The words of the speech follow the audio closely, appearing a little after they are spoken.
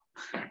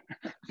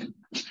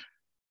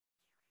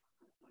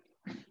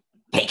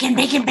bacon,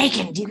 bacon,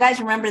 bacon. Do you guys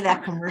remember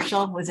that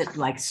commercial? Was it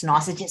like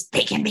sausages?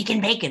 Bacon, bacon,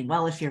 bacon.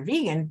 Well, if you're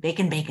vegan,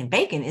 bacon, bacon,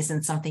 bacon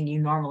isn't something you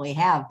normally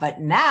have. But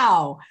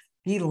now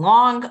the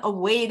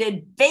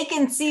long-awaited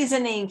bacon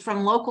seasoning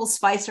from Local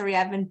Spicery.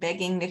 I've been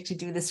begging Nick to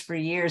do this for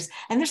years.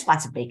 And there's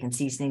lots of bacon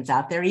seasonings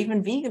out there,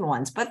 even vegan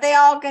ones, but they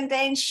all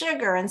contain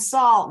sugar and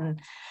salt and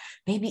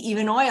maybe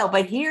even oil.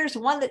 But here's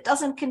one that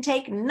doesn't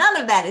contain none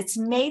of that. It's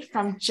made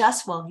from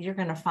just, well, you're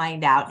going to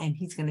find out, and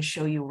he's going to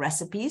show you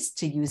recipes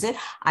to use it.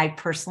 I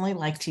personally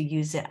like to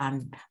use it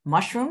on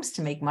mushrooms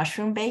to make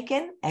mushroom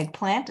bacon,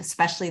 eggplant,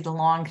 especially the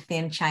long,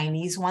 thin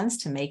Chinese ones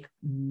to make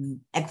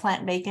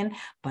eggplant bacon,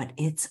 but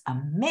it's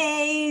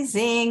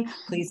amazing.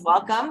 Please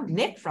welcome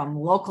Nick from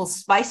Local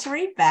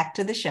Spicery back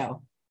to the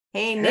show.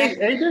 Hey, Nick.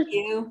 Hey, thank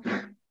you.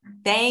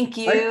 Thank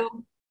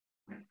you.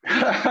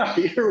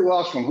 You're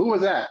welcome. Who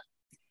was that?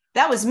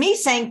 That was me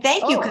saying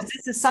thank you, because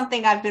this is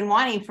something I've been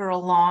wanting for a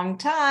long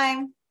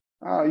time.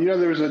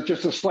 There was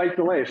just a slight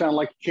delay. It sounded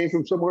like it came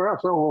from somewhere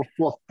else. Oh,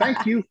 well,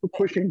 thank you for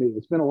pushing me.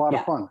 It's been a lot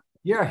of fun.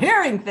 You're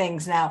hearing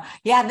things now.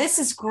 Yeah, this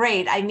is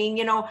great. I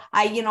mean,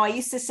 I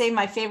used to say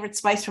my favorite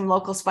spice from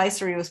Local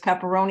Spicery was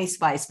pepperoni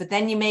spice, but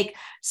then you make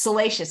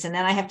salacious, and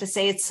then I have to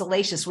say it's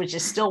salacious, which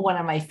is still one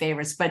of my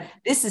favorites. But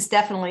this is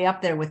definitely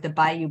up there with the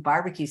Bayou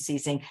barbecue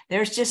seasoning.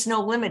 There's just no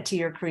limit to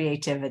your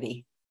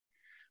creativity.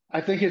 I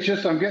think it's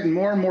just I'm getting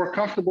more and more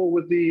comfortable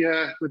with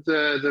the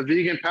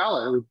vegan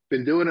palate. We've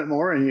been doing it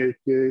more, and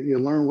you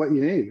learn what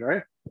you need,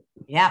 right?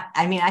 Yeah,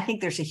 I mean, I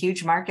think there's a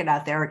huge market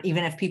out there.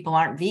 Even if people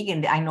aren't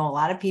vegan, I know a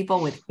lot of people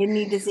with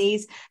kidney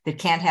disease that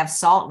can't have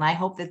salt, and I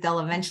hope that they'll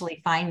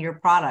eventually find your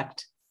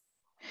product.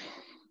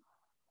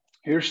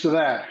 Here's to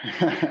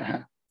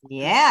that.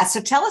 Yeah.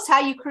 So tell us how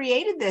you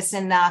created this,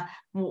 and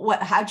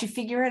how'd you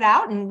figure it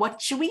out, and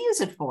what should we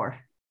use it for?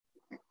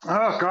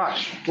 Oh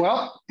gosh.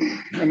 Well,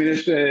 I mean,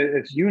 it's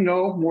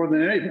more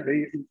than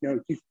anybody.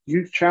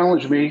 You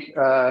challenged me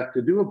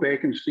to do a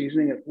bacon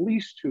seasoning at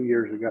least 2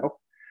 years ago,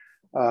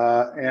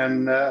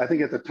 and I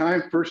think at the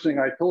time, first thing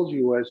I told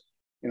you was,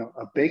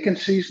 a bacon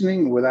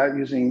seasoning without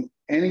using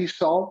any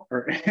salt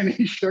or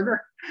any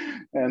sugar,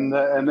 and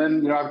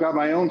then I've got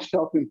my own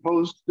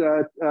self-imposed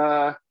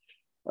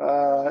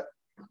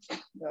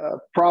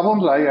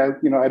problems.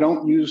 I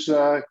don't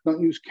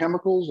use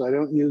chemicals. I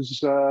don't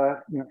use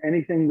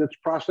anything that's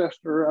processed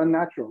or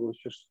unnatural.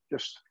 It's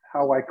just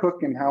how I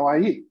cook and how I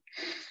eat.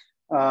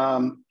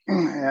 I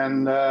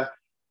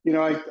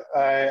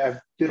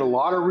did a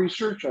lot of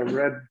research. I've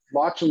read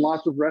lots and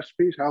lots of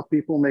recipes, how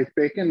people make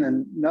bacon,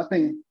 and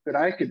nothing that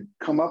I could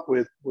come up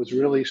with was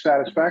really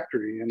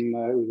satisfactory. And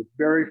it was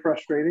very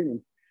frustrating.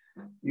 And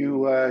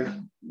you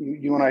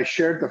and I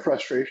shared the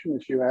frustration,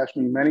 as you asked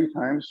me many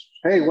times,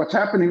 hey, what's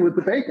happening with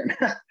the bacon?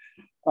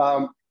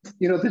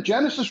 The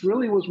genesis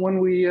really was when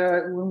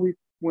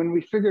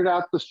we figured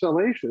out the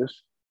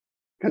salacious,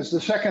 because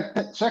the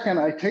second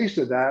I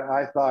tasted that,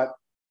 I thought,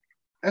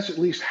 that's at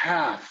least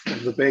half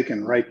of the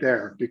bacon right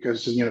there,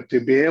 because to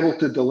be able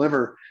to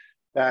deliver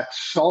that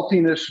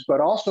saltiness, but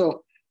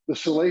also the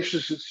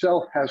salacious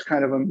itself has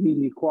kind of a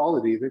meaty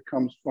quality that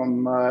comes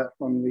from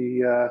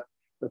the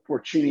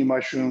porcini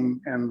mushroom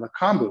and the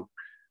kombu.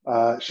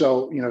 I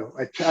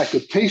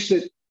could taste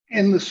it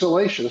in the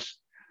salacious,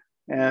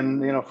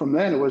 and from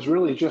then it was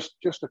really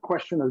just a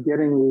question of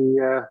getting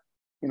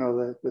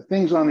the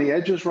things on the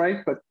edges right.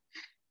 But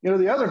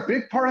the other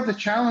big part of the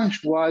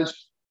challenge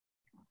was,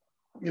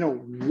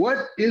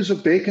 what is a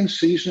bacon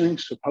seasoning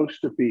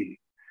supposed to be?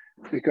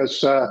 Because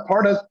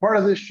part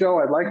of this show,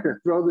 I'd like to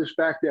throw this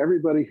back to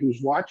everybody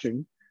who's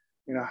watching.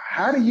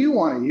 How do you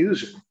want to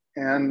use it?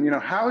 And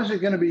how is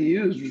it going to be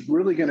used is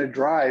really going to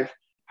drive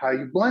how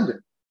you blend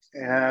it.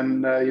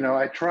 And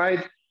I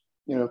tried.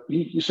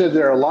 You said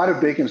there are a lot of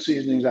bacon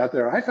seasonings out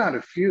there. I found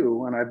a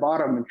few, and I bought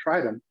them and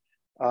tried them.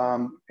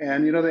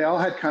 And they all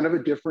had kind of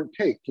a different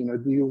take. Do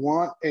you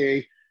want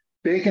a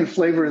bacon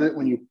flavor that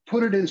when you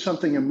put it in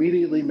something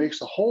immediately makes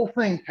the whole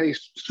thing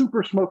taste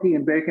super smoky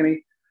and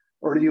bacony,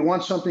 or do you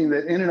want something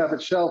that in and of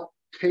itself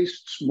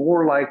tastes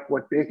more like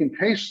what bacon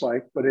tastes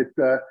like, but it's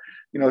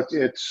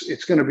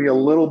going to be a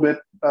little bit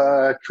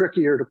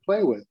trickier to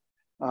play with.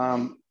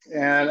 And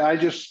I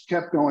just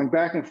kept going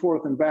back and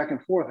forth and back and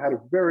forth, had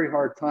a very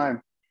hard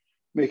time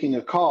making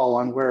a call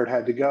on where it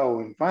had to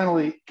go. And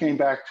finally came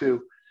back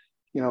to,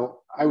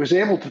 I was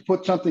able to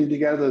put something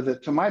together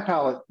that to my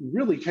palate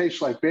really tastes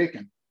like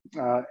bacon.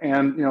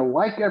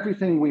 Like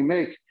everything we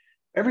make,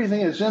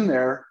 everything is in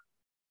there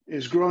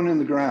is grown in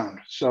the ground.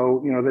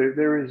 So,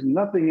 there is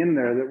nothing in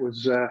there that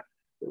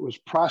was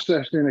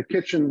processed in a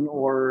kitchen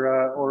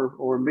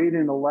or made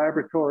in a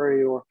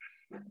laboratory or,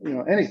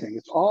 anything.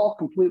 It's all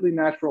completely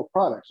natural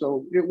products.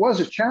 So it was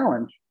a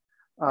challenge.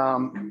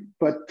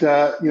 But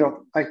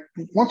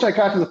once I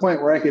got to the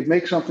point where I could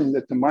make something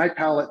that to my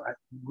palate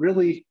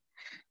really,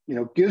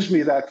 gives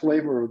me that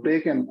flavor of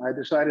bacon, I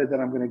decided that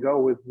I'm going to go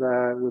with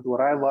what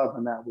I love,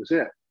 and that was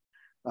it.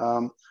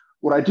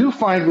 What I do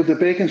find with the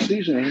bacon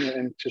seasoning,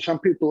 and to some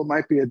people it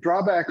might be a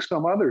drawback,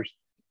 some others,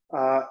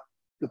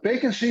 the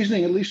bacon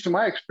seasoning, at least to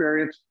my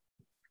experience,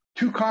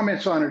 two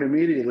comments on it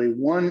immediately.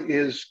 One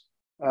is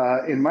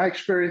in my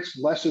experience,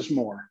 less is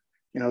more.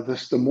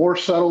 The more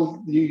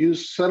subtly you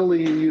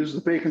use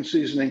the bacon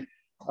seasoning,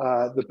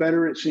 the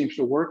better it seems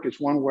to work. It's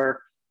one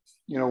where,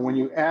 when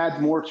you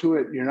add more to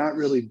it, you're not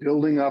really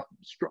building up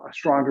a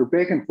stronger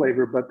bacon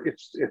flavor, but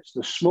it's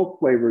the smoke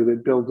flavor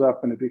that builds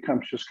up and it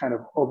becomes just kind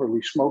of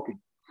overly smoky.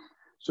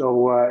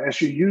 So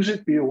as you use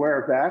it, be aware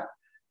of that.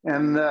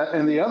 And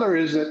the other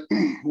is that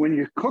when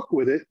you cook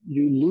with it,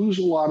 you lose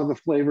a lot of the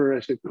flavor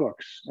as it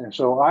cooks. And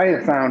so I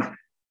have found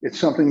it's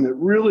something that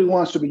really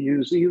wants to be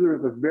used either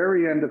at the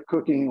very end of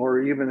cooking or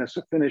even as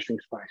a finishing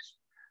spice.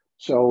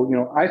 So,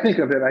 I think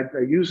of it, I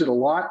use it a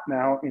lot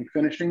now in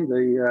finishing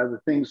the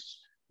things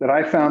that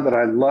I found that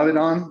I love it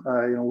on.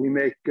 We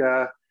make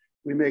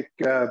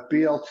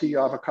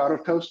BLT avocado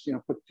toast,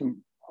 put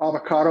some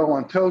avocado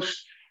on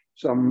toast,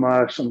 some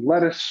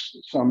lettuce,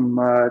 some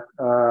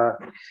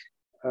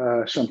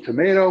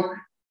tomato.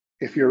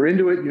 If you're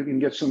into it, you can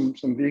get some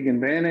vegan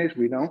mayonnaise.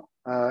 We don't.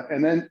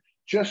 And then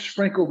just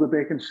sprinkle the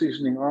bacon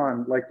seasoning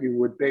on like you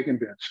would bacon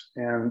bits.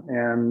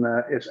 And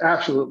it's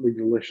absolutely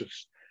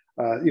delicious.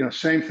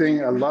 Same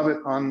thing. I love it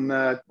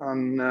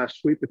on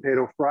sweet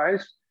potato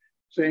fries.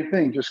 Same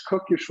thing. Just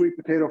cook your sweet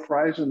potato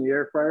fries in the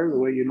air fryer the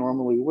way you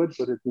normally would.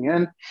 But at the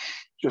end,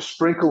 just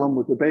sprinkle them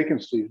with the bacon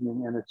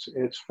seasoning and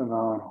it's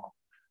phenomenal.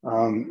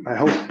 I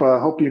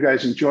hope you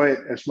guys enjoy it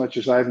as much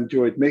as I've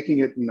enjoyed making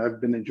it, and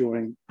I've been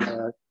enjoying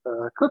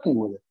cooking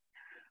with it.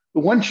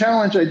 The one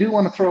challenge I do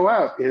want to throw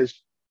out is,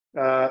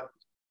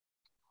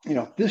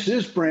 this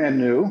is brand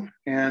new,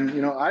 and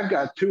I've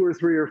got 2 or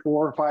 3 or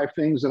 4 or 5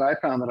 things that I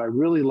found that I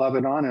really love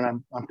it on,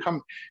 and I'm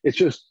coming. It's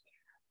just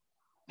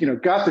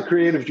got the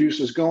creative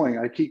juices going.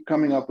 I keep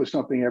coming up with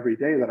something every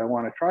day that I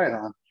want to try it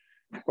on.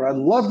 But I'd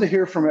love to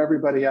hear from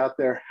everybody out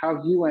there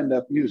how you end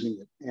up using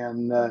it.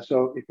 And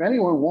so if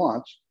anyone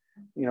wants,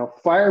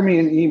 fire me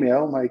an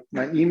email. My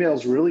email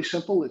is really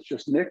simple. It's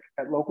just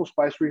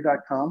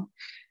nick@localspicery.com.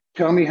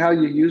 Tell me how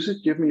you use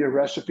it. Give me a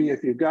recipe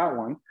if you've got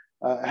one.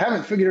 I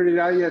haven't figured it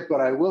out yet,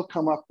 but I will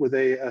come up with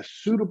a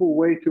suitable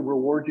way to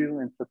reward you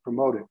and to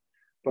promote it.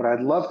 But I'd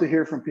love to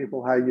hear from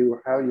people how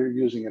you're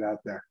using it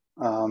out there.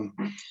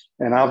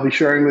 And I'll be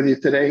sharing with you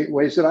today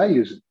ways that I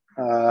use it.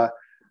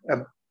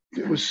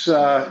 It was,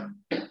 I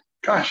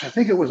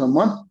think it was a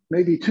month,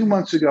 maybe 2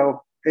 months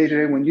ago,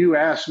 AJ, when you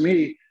asked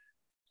me,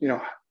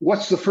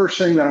 what's the first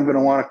thing that I'm going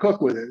to want to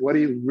cook with it? What do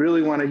you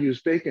really want to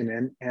use bacon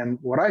in? And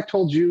what I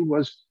told you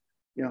was,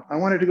 I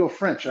wanted to go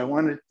French. I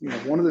wanted,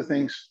 one of the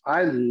things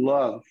I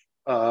love,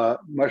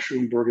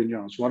 mushroom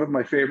bourguignon. It's one of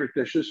my favorite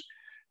dishes.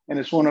 And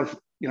it's one of,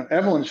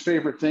 Evelyn's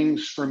favorite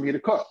things for me to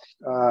cook.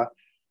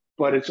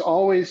 But it's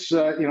always,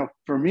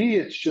 for me,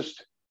 it's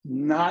just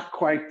not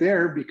quite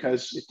there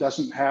because it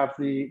doesn't have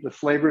the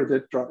flavor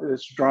that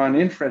is drawn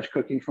in French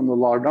cooking from the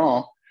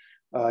lardon,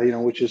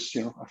 which is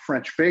a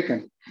French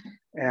bacon.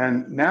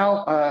 And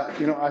now,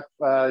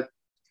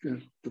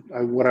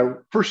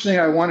 first thing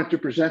I wanted to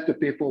present to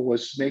people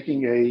was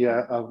making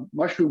a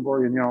mushroom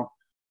bourguignon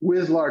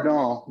with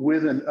lardon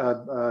with an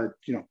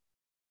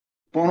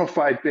bona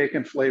fide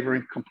bacon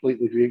flavoring,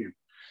 completely vegan.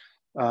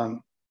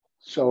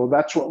 So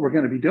that's what we're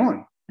going to be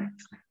doing.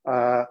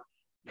 I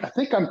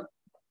think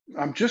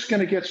I'm just going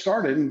to get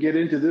started and get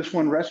into this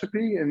one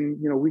recipe, and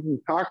we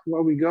can talk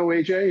while we go,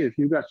 AJ. If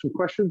you've got some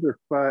questions or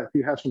if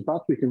you have some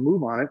thoughts, we can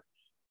move on it.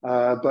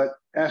 But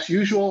as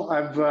usual,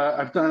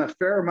 I've done a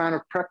fair amount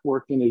of prep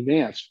work in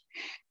advance.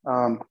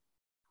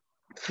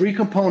 3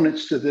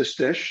 components to this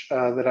dish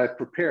that I've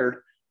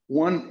prepared.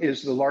 One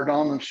is the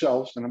lardons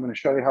themselves, and I'm going to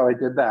show you how I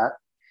did that.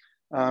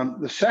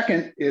 The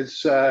second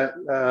is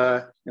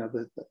the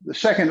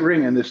second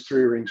ring in this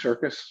 3-ring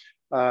circus.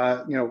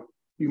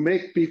 You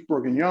make beef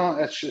bourguignon,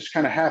 that's just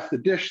kind of half the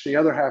dish. The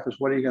other half is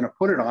what are you going to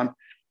put it on?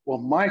 Well,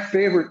 my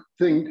favorite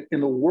thing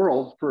in the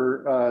world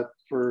for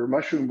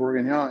mushroom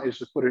bourguignon is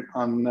to put it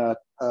on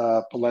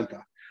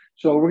polenta.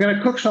 So we're going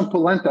to cook some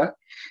polenta.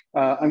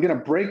 I'm going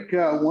to break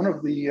one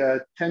of the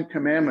 10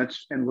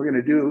 commandments, and we're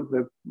going to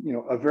do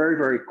a very,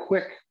 very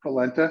quick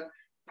polenta,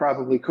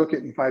 probably cook it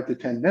in 5 to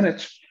 10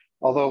 minutes.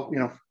 Although,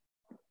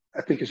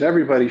 I think as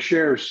everybody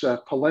shares,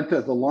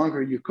 polenta, the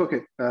longer you cook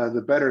it,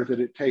 the better that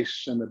it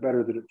tastes and the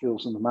better that it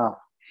feels in the mouth.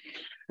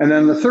 And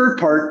then the third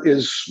part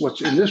is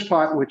what's in this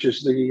pot, which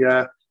is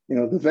the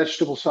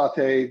vegetable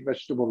saute,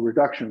 vegetable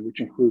reduction,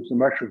 which includes the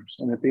mushrooms.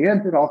 And at the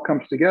end, it all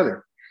comes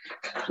together.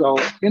 So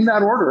in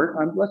that order,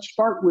 let's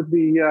start with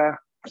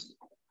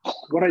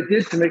what I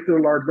did to make the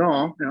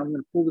lardon. Now I'm going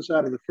to pull this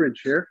out of the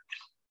fridge here.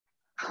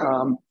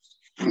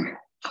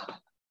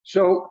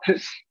 So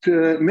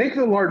to make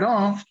the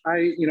lardon,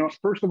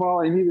 first of all,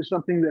 I needed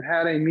something that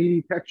had a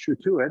meaty texture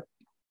to it.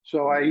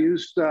 So I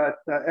used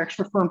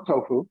extra firm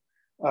tofu,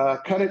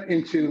 cut it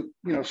into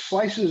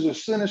slices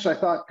as thin as I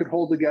thought could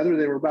hold together.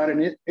 They were about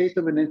 1/8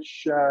 of an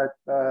inch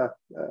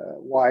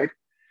wide,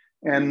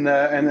 and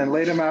then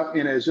laid them out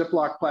in a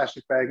Ziploc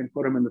plastic bag and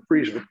put them in the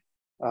freezer,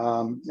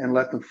 and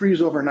let them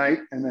freeze overnight.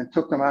 And then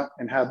took them out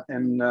and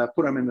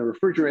put them in the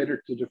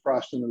refrigerator to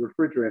defrost in the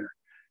refrigerator.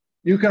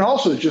 You can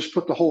also just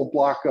put the whole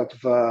block of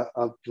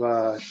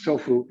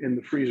tofu in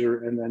the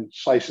freezer and then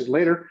slice it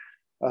later.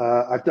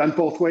 I've done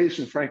both ways,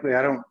 and frankly,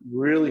 I don't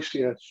really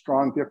see a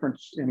strong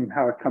difference in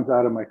how it comes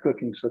out of my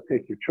cooking. So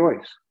take your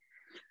choice.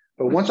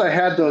 But once I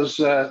had those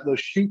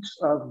sheets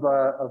of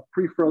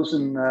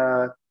pre-frozen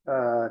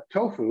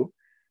tofu,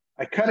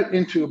 I cut it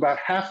into about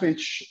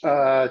half-inch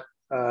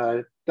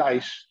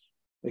dice.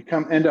 They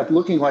end up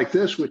looking like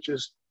this, which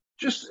is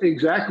just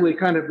exactly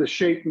kind of the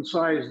shape and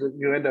size that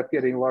you end up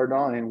getting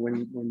lardons in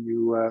when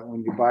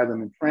you buy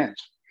them in France.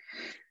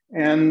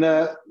 And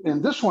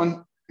in this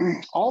one,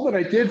 all that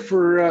I did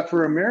for a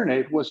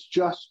marinade was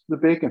just the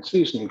bacon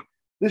seasoning.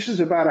 This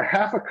is about a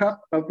half a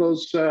cup of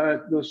those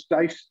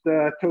diced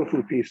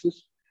tofu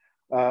pieces.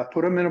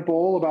 Put them in a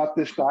bowl about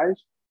this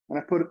size, and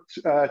I put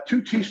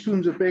 2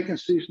 teaspoons of bacon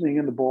seasoning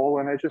in the bowl,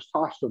 and I just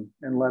tossed them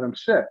and let them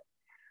sit.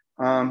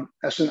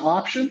 As an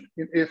option,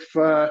 if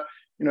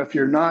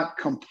you're not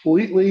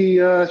completely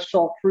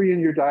salt-free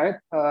in your diet,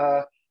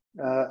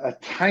 a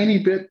tiny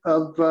bit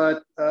of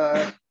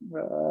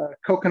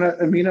coconut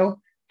amino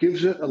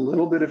gives it a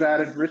little bit of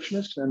added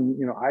richness, and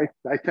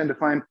I tend to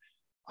find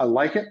I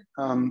like it.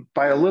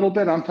 By a little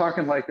bit, I'm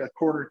talking like a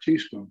quarter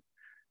teaspoon,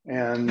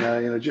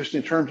 and just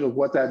in terms of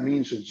what that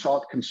means in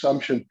salt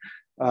consumption,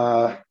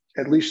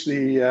 at least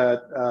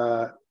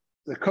the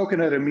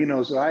coconut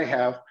aminos that I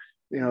have,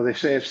 they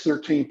say it's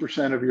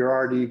 13% of your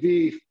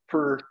RDV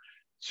per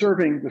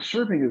serving. The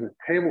serving is a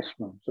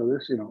tablespoon, so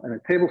this and a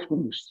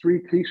tablespoon is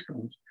 3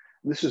 teaspoons.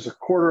 This is a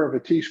quarter of a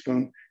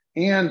teaspoon,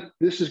 and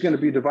this is going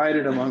to be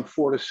divided among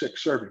 4 to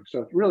 6 servings.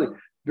 So it's really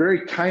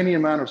very tiny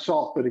amount of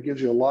salt, but it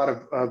gives you a lot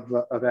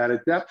of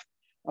added depth.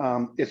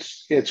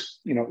 It's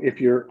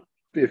if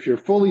you're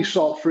fully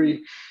salt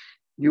free,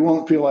 you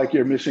won't feel like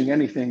you're missing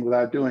anything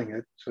without doing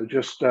it. So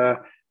just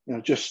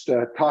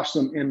toss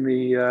them in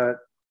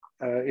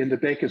the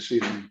bacon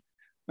seasoning.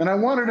 And I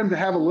wanted them to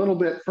have a little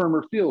bit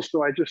firmer feel,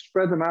 so I just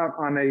spread them out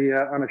on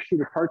a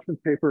sheet of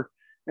parchment paper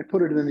and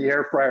put it in the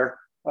air fryer.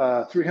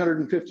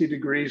 350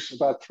 degrees,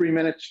 about 3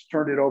 minutes,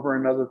 turned it over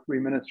another 3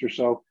 minutes or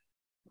so,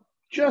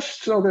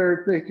 just so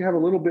they have a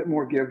little bit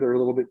more give. They're a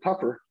little bit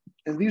tougher.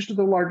 And these are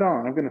the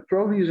lardons. I'm going to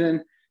throw these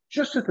in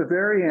just at the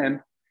very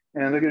end,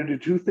 and they're going to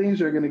do 2 things.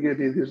 They're going to give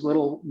you these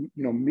little,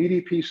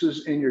 meaty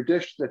pieces in your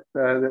dish that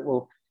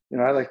will,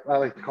 I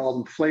like to call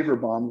them flavor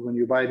bombs. When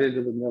you bite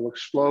into them, they'll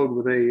explode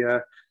with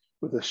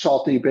a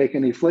salty,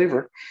 bacony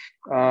flavor.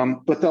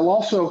 But they'll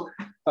also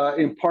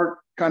impart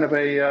kind of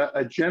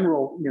a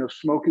general,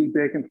 smoky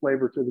bacon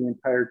flavor to the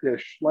entire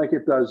dish, like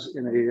it does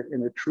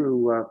in a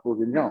true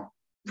bourguignon.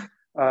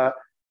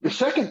 The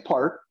second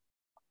part,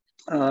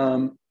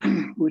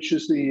 which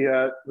is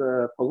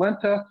the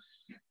polenta,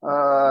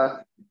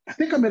 I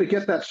think I'm going to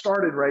get that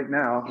started right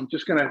now.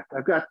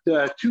 I've got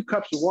 2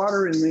 cups of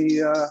water in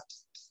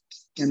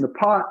the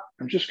pot.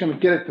 I'm just going to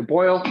get it to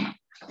boil,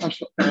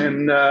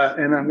 and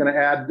I'm going to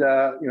add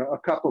a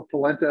cup of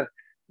polenta.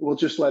 We'll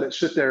just let it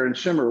sit there and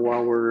simmer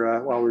while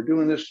we're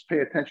doing this. Pay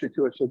attention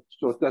to it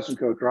so it doesn't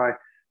go dry.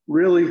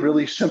 Really,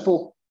 really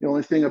simple. The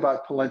only thing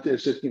about polenta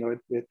is that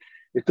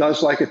it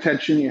does like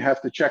attention. You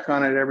have to check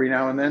on it every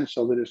now and then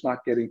so that it's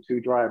not getting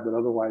too dry. But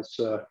otherwise,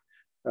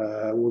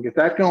 we'll get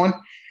that going.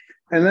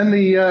 And then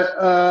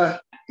the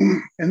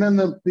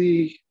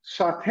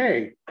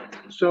sauté.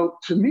 So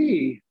to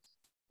me,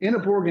 in a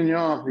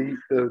bourguignon,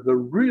 the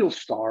real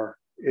star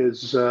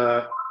is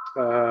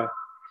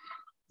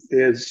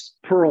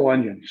pearl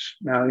onions.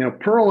 Now,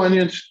 pearl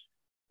onions,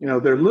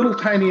 they're little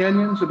tiny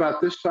onions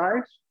about this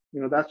size.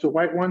 That's a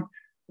white one.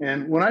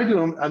 And when I do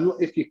them,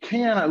 if you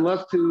can, I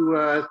love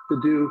to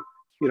do,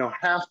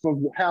 half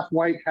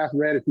white, half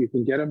red, if you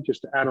can get them,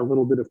 just to add a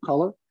little bit of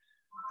color.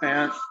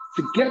 And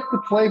to get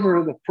the flavor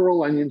of the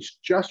pearl onions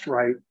just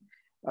right,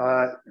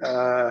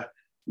 well,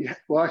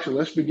 actually,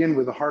 let's begin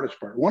with the hardest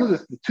part. One of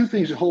the 2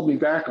 things that hold me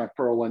back on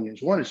pearl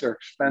onions, one is they're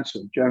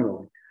expensive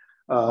generally.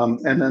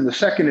 And then the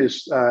second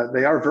is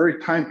they are very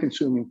time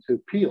consuming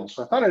to peel.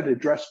 So I thought I'd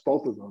address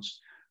both of those.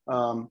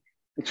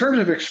 In terms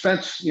of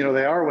expense,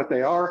 they are what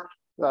they are.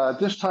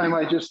 This time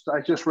I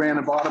just ran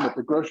and bought them at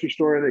the grocery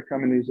store. They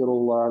come in these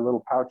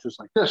little pouches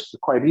like this. It's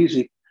quite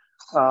easy.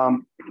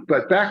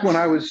 But back when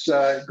I was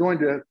going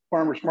to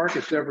farmers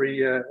markets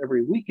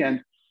every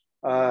weekend,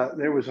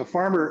 there was a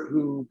farmer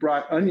who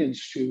brought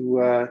onions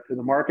to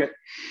the market,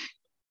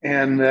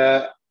 and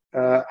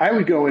I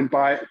would go and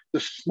buy the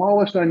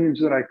smallest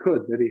onions that I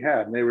could that he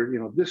had. And they were,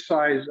 this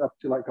size up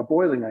to like a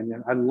boiling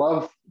onion. I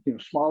love,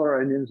 smaller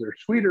onions. They're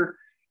sweeter,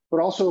 but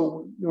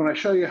also when I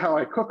show you how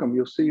I cook them,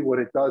 you'll see what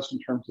it does in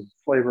terms of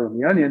flavor of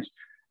the onions.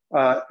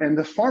 And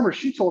the farmer,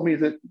 she told me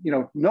that,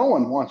 no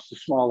one wants the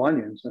small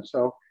onions. And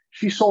so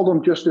she sold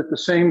them just at the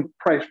same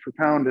price per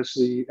pound as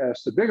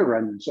the bigger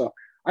onions. So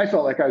I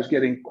felt like I was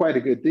getting quite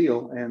a good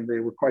deal, and they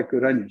were quite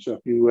good onions. So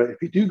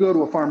if you do go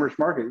to a farmer's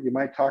market, you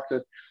might talk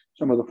to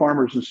some of the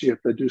farmers and see if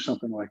they do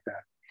something like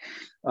that.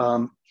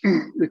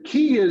 The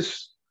key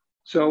is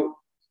to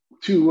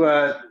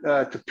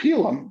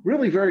peel them.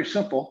 Really very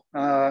simple.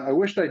 I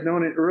wished I'd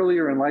known it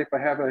earlier in life. I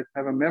have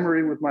a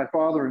memory with my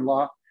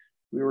father-in-law.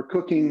 We were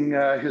cooking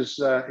his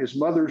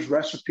mother's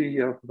recipe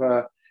of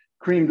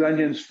creamed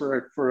onions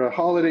for a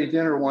holiday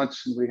dinner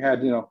once, and we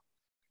had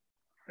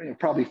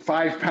probably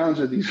 5 pounds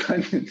of these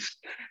onions,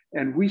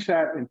 and we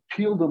sat and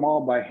peeled them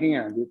all by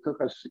hand. It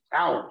took us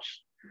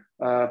hours,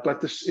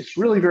 but it's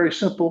really very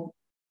simple.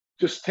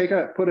 Just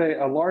put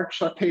a large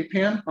saute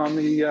pan on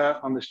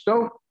the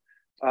stove,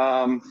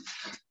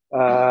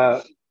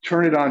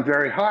 turn it on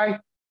very high,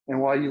 and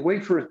while you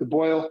wait for it to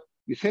boil,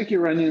 you take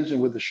your onions, and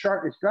with the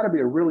sharp, it's got to be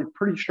a really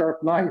pretty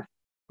sharp knife,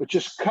 but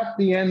just cut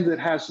the end that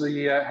has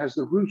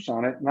the roots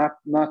on it, not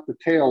the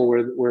tail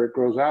where it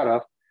grows out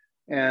of,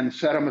 and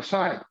set them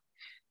aside.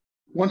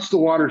 Once the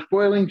water's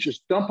boiling,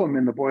 just dump them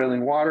in the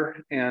boiling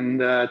water and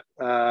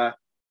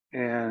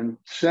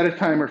set a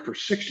timer for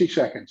 60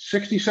 seconds.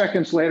 60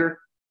 seconds later,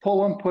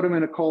 pull them, put them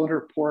in a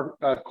colander, pour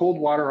cold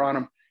water on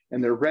them,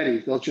 and they're ready.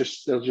 They'll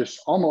just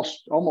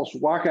almost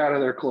walk out of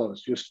their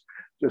clothes.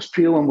 Just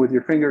peel them with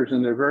your fingers,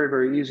 and they're very,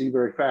 very easy,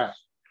 very fast.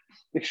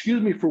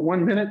 Excuse me for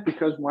 1 minute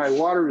because my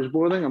water is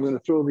boiling. I'm going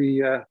to throw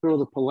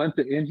the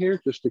polenta in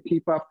here just to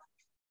keep up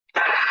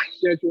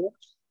schedule.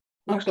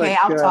 Okay,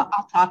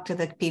 I'll talk to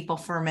the people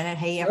for a minute.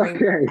 Hey,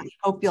 everyone, I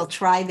hope you'll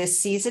try this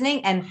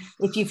seasoning. And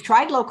if you've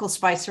tried Local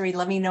Spicery,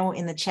 let me know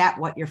in the chat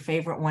what your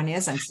favorite one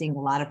is. I'm seeing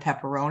a lot of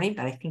pepperoni,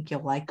 but I think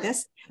you'll like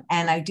this.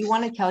 And I do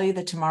want to tell you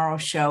that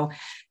tomorrow's show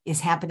is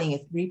happening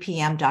at 3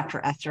 p.m.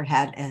 Dr. Esther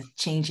had a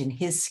change in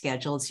his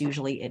schedule. It's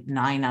usually at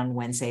 9 on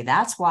Wednesday.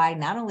 That's why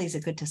not only is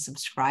it good to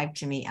subscribe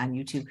to me on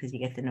YouTube because you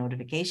get the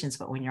notifications,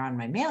 but when you're on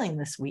my mailing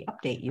list, we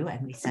update you,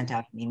 and we sent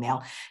out an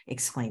email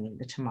explaining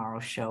the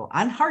tomorrow's show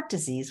on heart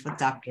disease with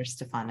Dr.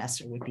 Stefan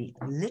Esther would be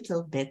a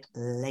little bit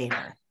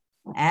later.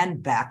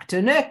 And back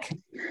to Nick.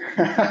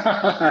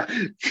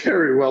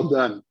 Very well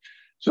done.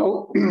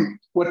 So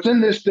what's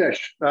in this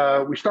dish?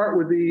 We start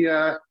with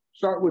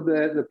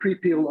the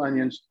pre-peeled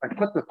onions. I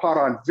put the pot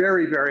on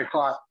very, very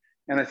hot,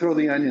 and I throw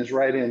the onions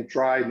right in,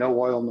 dry, no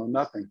oil, no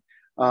nothing.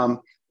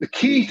 The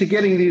key to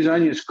getting these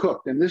onions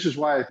cooked, and this is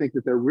why I think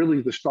that they're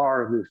really the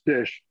star of this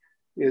dish,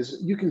 is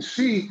you can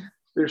see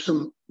there's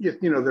some,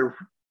 they're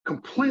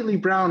completely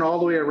brown all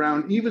the way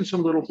around, even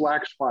some little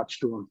black spots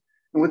to them.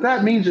 And what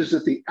that means is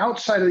that the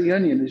outside of the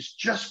onion is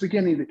just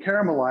beginning to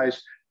caramelize,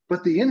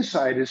 but the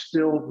inside is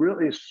still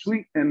really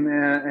sweet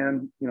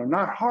and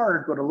not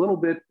hard, but a little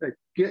bit,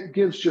 it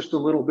gives just a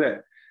little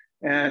bit.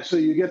 And so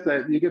you get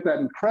that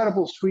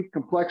incredible sweet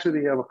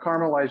complexity of a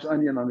caramelized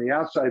onion on the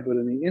outside, but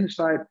in the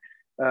inside,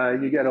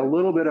 you get a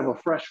little bit of a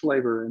fresh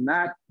flavor, and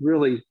that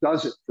really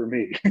does it for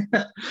me.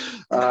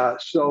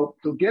 So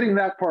getting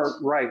that part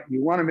right,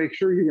 you want to make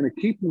sure you're going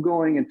to keep them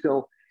going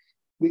until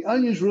the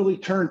onions really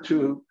turn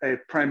to a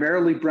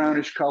primarily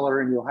brownish color,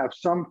 and you'll have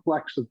some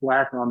flecks of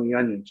black on the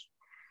onions.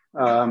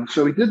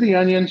 So we did the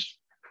onions.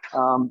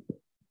 I'm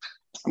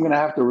going to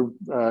have to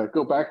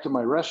go back to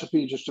my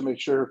recipe just to make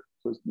sure.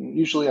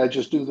 Usually I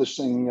just do this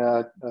thing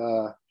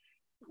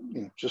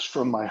just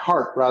from my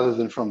heart rather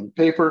than from the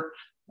paper.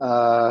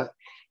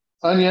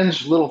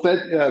 Onions, little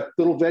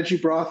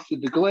veggie broth to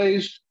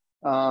deglaze.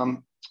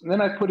 And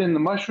then I put in the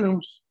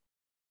mushrooms,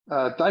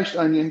 diced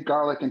onion,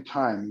 garlic, and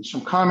thyme.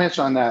 Some comments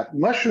on that.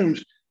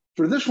 Mushrooms,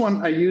 for this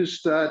one, I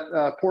used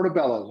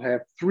portobellos. I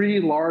have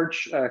 3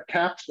 large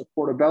caps of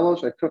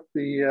portobellos. I took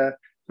the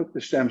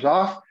stems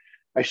off.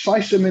 I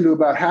sliced them into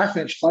about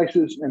 1/2-inch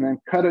slices and then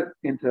cut it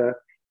into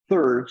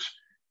thirds.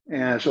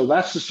 And so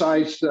that's the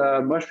size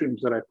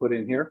mushrooms that I put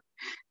in here.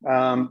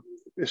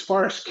 As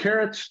far as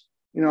carrots,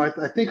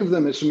 I think of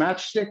them as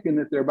matchstick in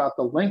that they're about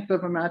the length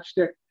of a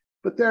matchstick,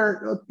 but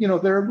they're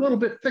a little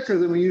bit thicker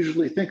than we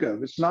usually think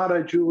of. It's not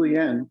a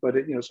julienne, but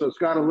so it's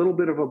got a little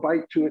bit of a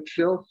bite to it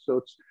still. So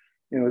it's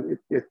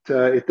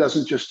it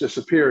doesn't just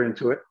disappear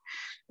into it.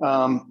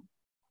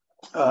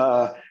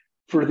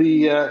 For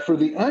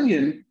the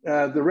onion,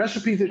 the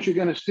recipe that you're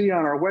going to see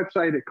on our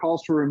website, it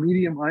calls for a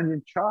medium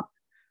onion chop.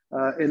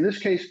 In this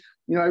case,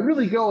 I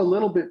really go a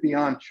little bit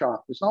beyond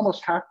chopped. It's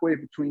almost halfway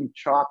between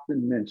chopped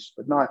and minced,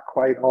 but not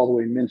quite all the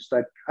way minced.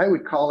 I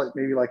would call it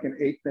maybe like an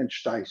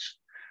 1/8-inch dice,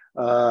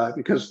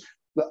 because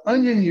the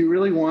onion, you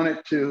really want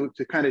it to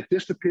kind of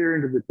disappear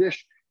into the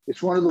dish.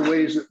 It's one of the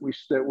ways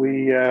that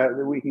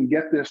we can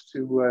get this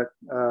to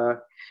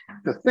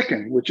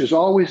thicken, which is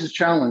always a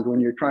challenge when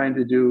you're trying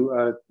to do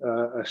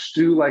a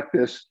stew like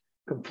this,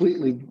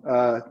 completely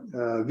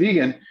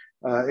vegan.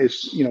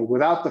 Is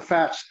without the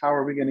fats, how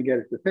are we going to get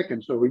it to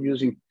thicken? So we're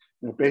using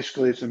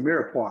basically it's a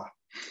mirepoix,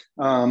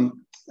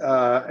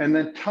 and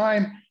then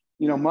thyme.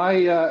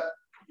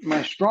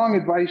 My strong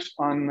advice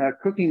on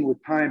cooking with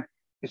thyme.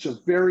 It's a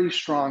very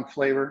strong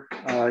flavor.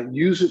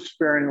 Use it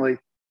sparingly.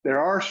 There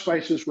are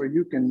spices where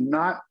you can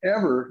not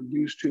ever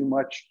use too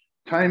much.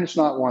 Thyme is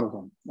not one of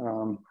them.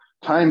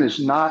 Thyme is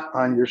not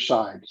on your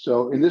side.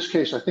 So in this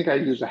case, I think I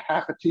used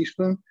 1/2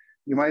 teaspoon.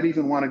 You might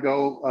even want to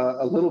go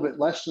a little bit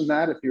less than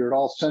that if you're at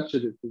all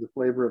sensitive to the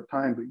flavor of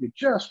thyme, but you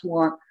just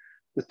want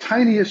the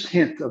tiniest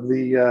hint of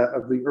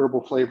the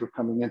herbal flavor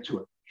coming into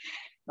it.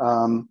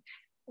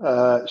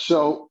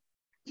 So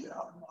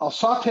I'll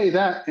saute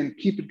that and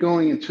keep it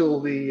going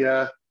until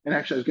and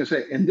actually I was going to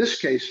say, in this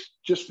case,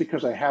 just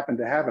because I happened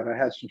to have it, I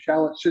had some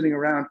shallots sitting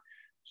around.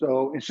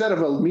 So instead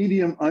of a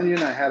medium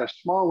onion, I had a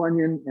small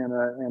onion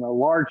and a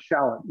large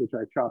shallot, which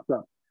I chopped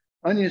up.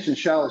 onions and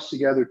shallots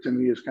together to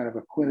me is kind of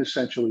a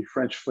quintessentially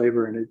French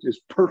flavor, and it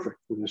is perfect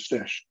for this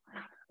dish.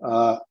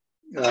 So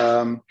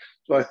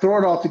I throw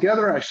it all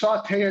together. I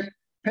saute it,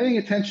 paying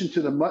attention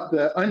to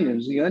the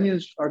onions. The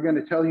onions are going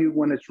to tell you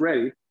when it's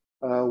ready.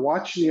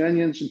 Watch the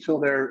onions until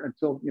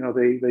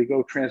they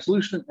go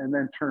translucent and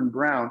then turn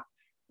brown,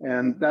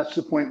 and that's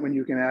the point when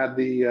you can add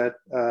the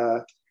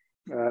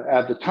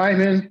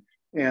thyme in,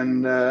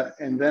 and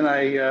then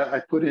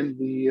I put in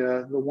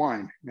the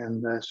wine.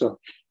 And so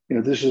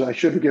I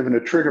should have given a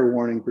trigger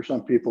warning for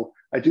some people.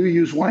 I do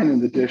use wine in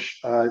the dish.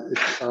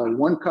 It's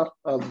 1 cup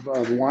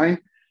of wine.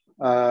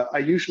 I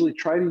usually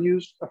try to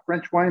use a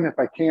French wine. If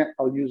I can't,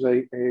 I'll use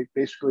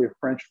basically a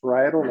French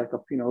varietal, like a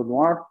Pinot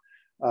Noir.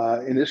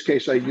 In this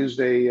case, I used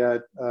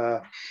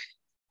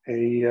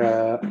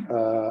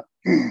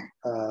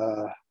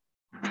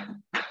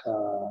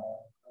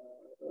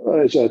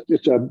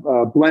it's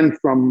a blend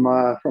from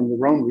the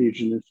Rhone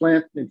region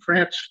in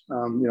France.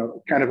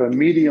 Kind of a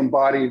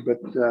medium-bodied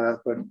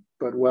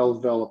but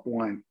well-developed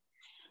wine.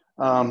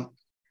 And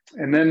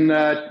then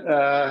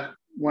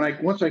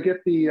once I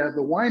get the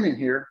wine in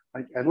here,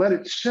 I let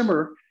it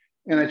simmer,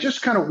 and I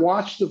just kind of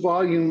watch the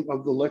volume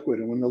of the liquid.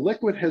 And when the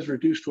liquid has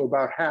reduced to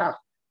about half,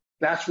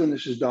 that's when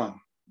this is done.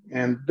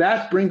 And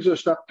that brings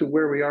us up to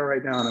where we are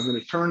right now. And I'm going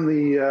to turn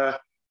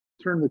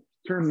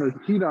the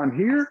heat on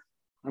here.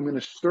 I'm going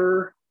to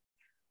stir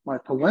my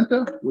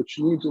polenta, which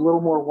needs a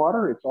little more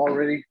water. It's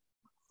already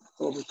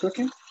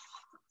overcooking.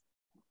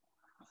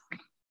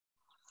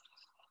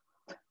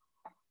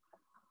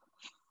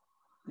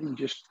 And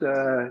just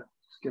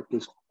get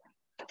this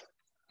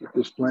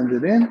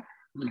blended in.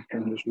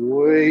 Turn this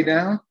way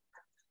down.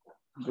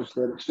 Just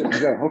let it sit and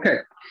go. Okay.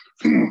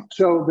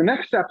 So the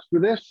next steps for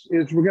this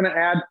is we're going to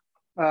add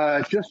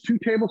just 2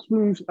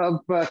 tablespoons of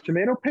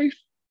tomato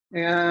paste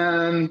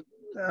and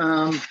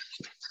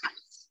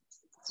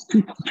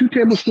 2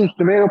 tablespoons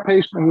tomato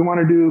paste, and we want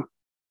to do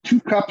 2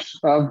 cups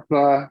of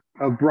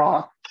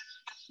broth.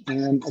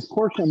 And of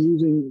course, I'm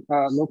using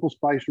local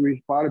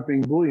spiceries Bada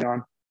Bing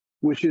bouillon,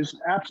 which is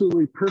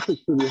absolutely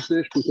perfect for this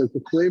dish because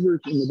the flavors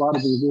in the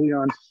Bada Bing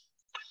bouillon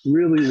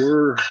really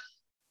were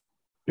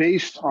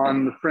based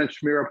on the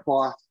French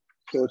mirepoix,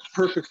 so it's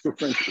perfect for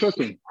French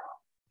cooking.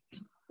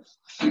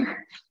 So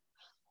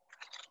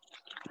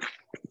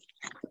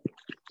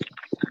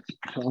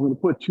I'm going to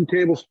put 2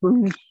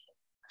 tablespoons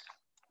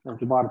of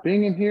the Bada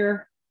Bing in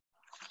here.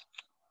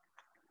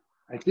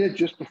 I did,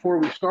 just before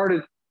we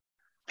started,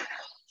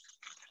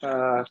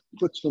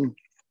 put some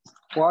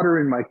water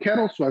in my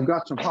kettle, so I've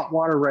got some hot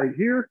water right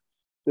here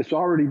that's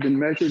already been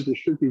measured. There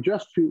should be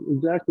just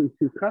exactly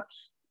 2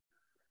 cups.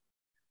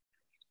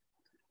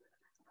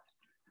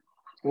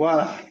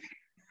 Voila.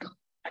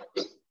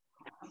 I'm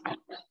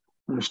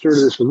going to stir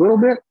this a little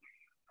bit,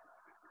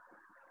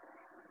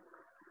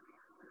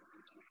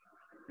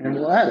 and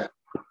we'll add it.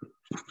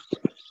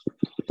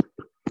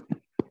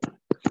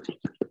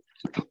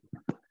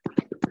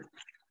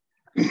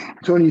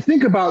 So when you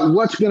think about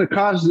what's going to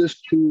cause this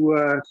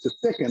to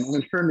thicken, I'm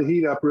going to turn the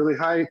heat up really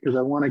high because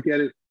I want to get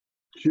it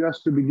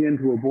just to begin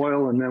to a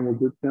boil, and then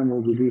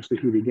we'll reduce the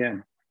heat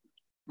again.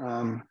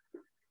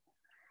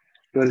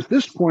 But at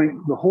this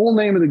point, the whole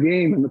name of the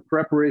game in the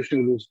preparation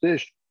of this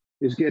dish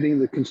is getting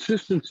the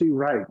consistency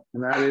right,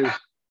 and that is,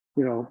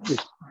 you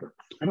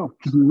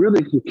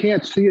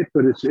can't see it,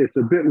 but it's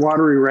a bit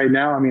watery right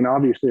now. I mean,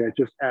 obviously, I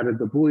just added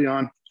the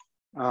bouillon,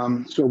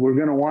 so we're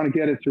going to want to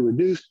get it to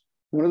reduce.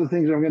 One of the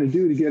things I'm going to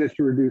do to get it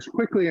to reduce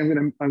quickly, I'm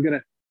going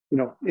to,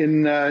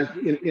 in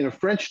a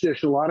French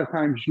dish, a lot of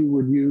times you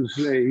would use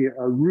a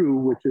roux,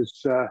 which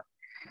is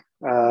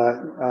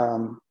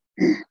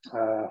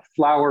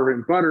flour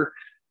and butter.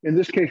 In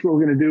this case, what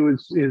we're going to do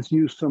is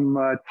use some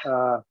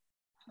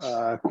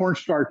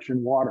cornstarch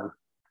and water.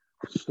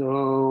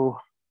 So,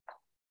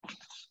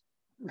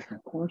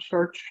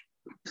 cornstarch.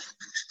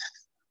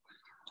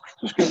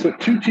 Just going to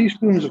put 2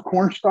 teaspoons of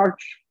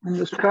cornstarch in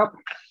this cup.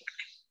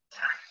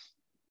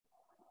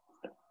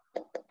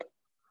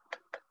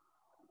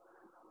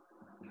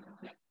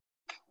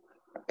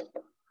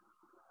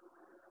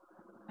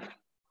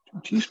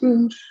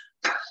 Teaspoons,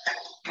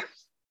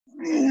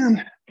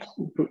 and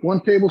we'll put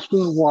 1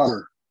 tablespoon of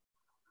water.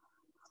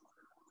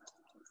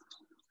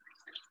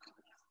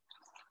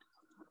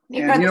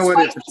 Nick, are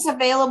the spices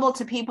available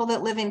to people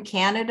that live in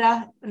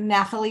Canada?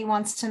 Nathalie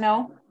wants to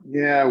know.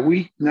 Yeah,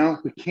 we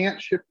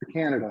can't ship to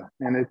Canada,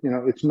 and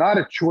it's not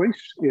a choice.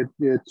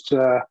 It's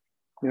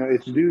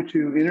due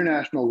to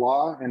international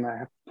law, and I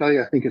have to tell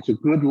you, I think it's a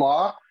good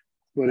law,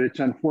 but it's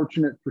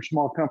unfortunate for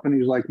small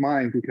companies like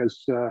mine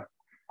because.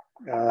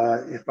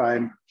 If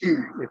I'm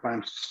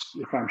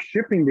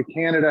shipping to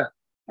Canada,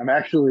 I'm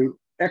actually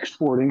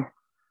exporting,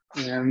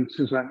 and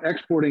since I'm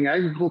exporting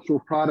agricultural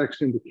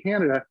products into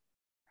Canada,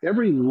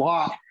 every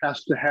lot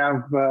has to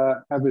have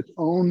its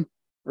own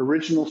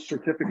original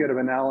certificate of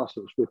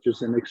analysis, which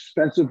is an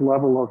expensive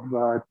level of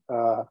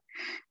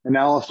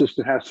analysis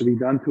that has to be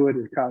done to it.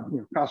 It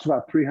costs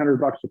about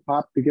 $300 a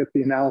pop to get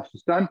the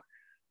analysis done.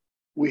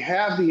 we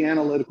have the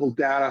analytical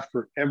data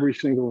for every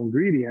single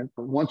ingredient,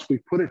 but once we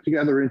put it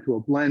together into a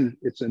blend,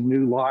 it's a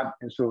new lot,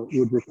 and so it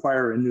would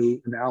require a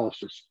new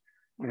analysis.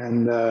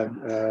 And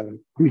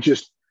we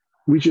just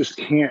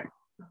can't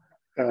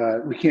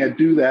we can't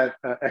do that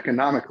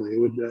economically. It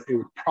would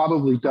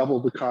probably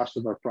double the cost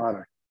of our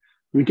product.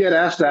 We get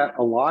asked that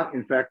a lot.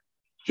 In fact,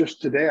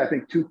 just today, I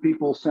think 2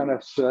 people sent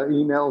us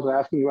emails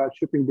asking about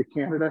shipping to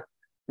Canada,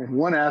 and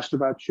one asked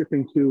about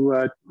shipping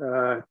to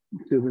the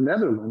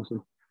Netherlands.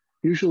 And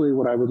usually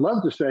what I would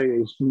love to say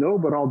is no,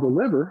 but I'll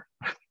deliver.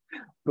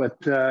 But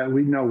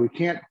we know we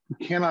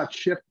cannot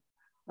ship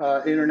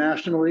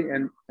internationally.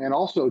 And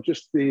also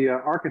just the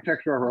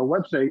architecture of our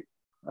website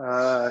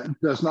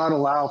does not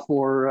allow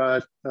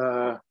for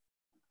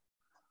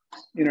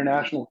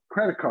international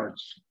credit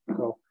cards.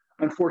 So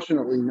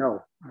unfortunately,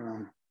 no.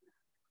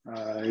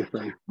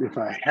 If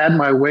I had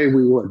my way,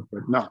 we would,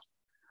 but no.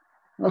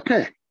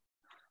 Okay.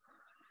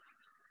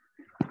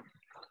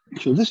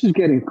 So this is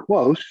getting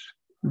close.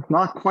 It's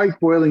not quite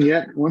boiling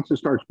yet. Once it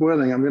starts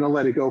boiling, I'm going to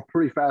let it go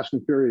pretty fast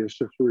and furious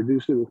just to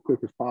reduce it as quick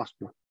as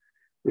possible.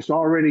 It's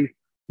already,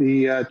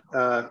 the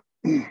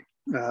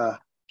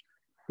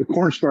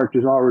cornstarch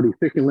is already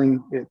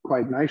thickening it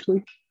quite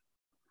nicely.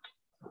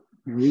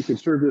 And you can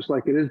serve this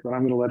like it is, but I'm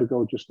going to let it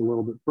go just a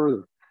little bit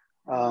further.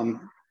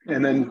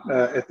 And then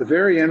at the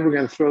very end, we're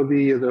going to throw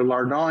the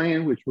lardon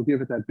in, which will give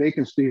it that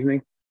bacon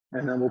seasoning,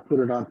 and then we'll put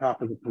it on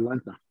top of the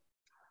polenta.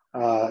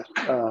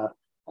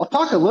 I'll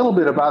talk a little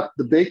bit about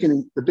the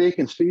bacon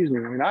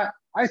seasoning. I mean,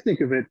 I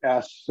think of it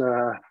as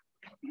a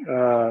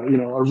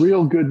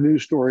real good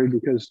news story,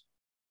 because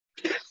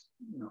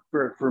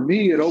for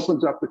me, it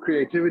opens up the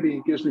creativity.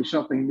 It gives me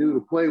something new to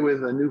play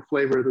with, a new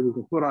flavor that we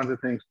can put onto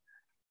things.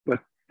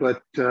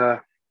 But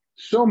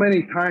so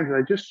many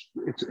times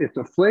it's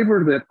a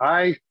flavor that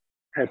I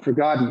had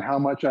forgotten how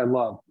much I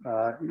love.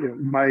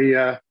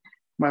 My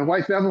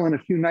wife Evelyn, a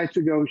few nights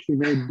ago, she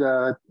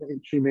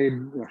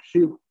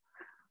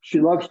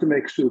loves to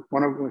make soup.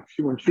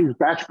 When she's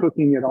batch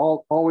cooking, it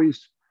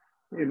always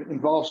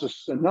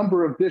involves a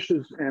number of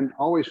dishes and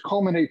always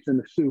culminates in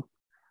the soup.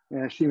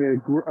 And she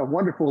made a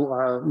wonderful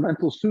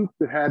lentil soup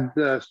that had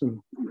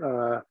some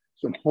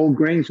whole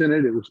grains in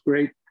it. It was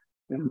great.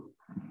 And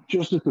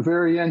just at the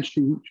very end,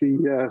 she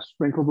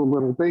sprinkled a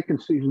little bacon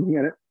seasoning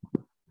in it.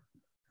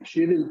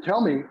 She didn't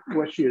tell me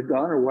what she had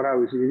done or what I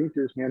was eating.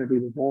 She just handed me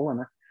the bowl, and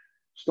I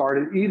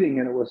started eating.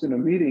 And it was an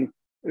immediate,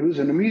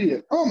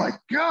 oh my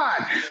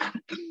God.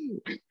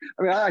 I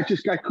mean, I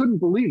couldn't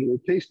believe it.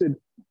 It tasted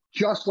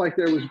just like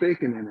there was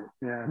bacon in it.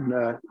 And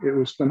it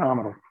was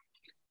phenomenal.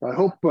 I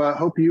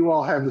hope you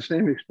all have the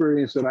same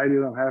experience that I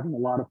do. I'm having a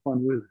lot of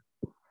fun with it.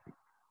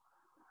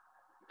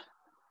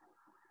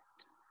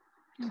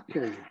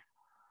 Okay,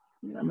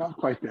 yeah, not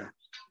quite there.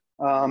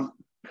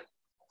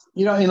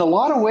 In a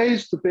lot of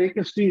ways, the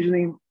bacon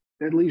seasoning,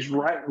 at least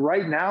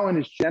right now in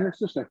its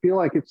genesis, I feel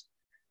like it's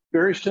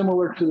very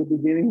similar to the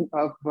beginning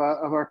of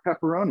our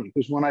pepperoni.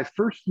 Because when I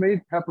first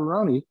made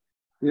pepperoni,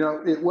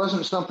 it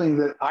wasn't something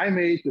that I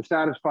made to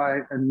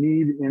satisfy a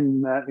need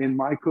in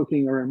my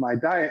cooking or in my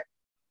diet.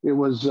 It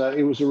was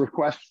a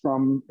request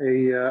from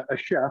a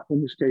chef,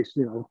 in this case,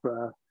 a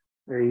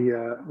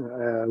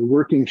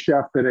working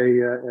chef at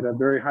a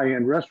very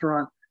high-end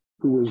restaurant,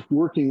 who was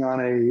working on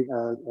a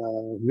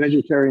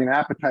vegetarian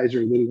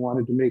appetizer that he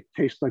wanted to make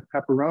taste like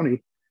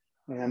pepperoni.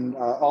 And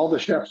all the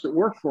chefs that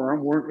worked for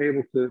him weren't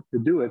able to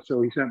do it.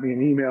 So he sent me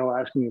an email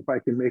asking if I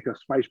could make a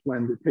spice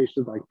blend that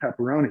tasted like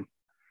pepperoni.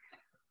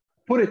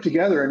 Put it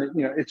together, and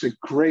it's a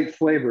great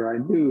flavor. I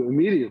knew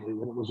immediately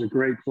that it was a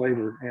great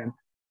flavor. And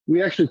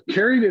we actually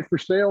carried it for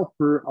sale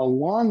for a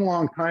long,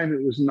 long time.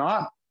 It was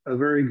not a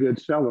very good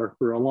seller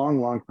for a long,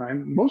 long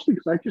time, mostly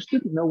because I just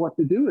didn't know what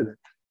to do with it.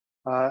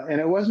 And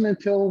it wasn't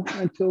until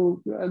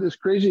this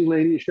crazy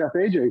lady, Chef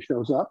AJ,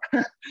 shows up,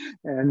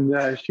 and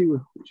she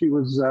was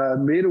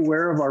made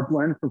aware of our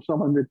blend from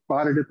someone that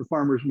bought it at the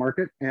farmer's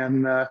market,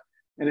 and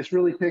it's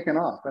really taken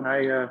off. And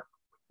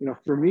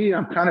for me,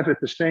 I'm kind of at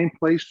the same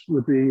place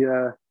with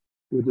the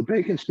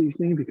bacon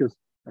seasoning, because,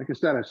 like I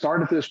said, I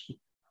started this.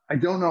 I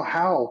don't know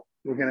how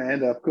we're going to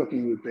end up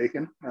cooking with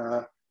bacon.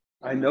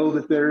 I know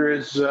that there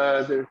is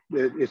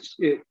it's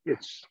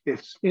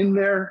in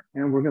there,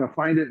 and we're going to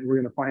find it, and we're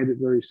going to find it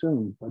very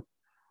soon. But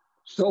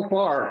so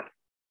far,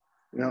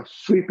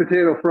 sweet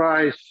potato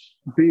fries,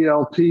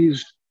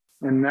 BLTs,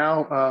 and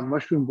now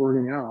mushroom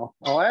bourguignon.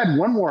 I'll add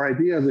one more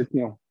idea that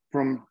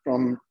from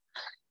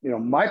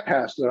my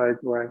past,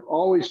 where I've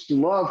always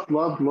loved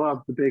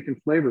the bacon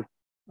flavor.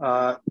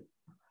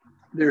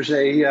 There's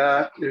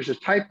a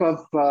type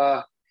of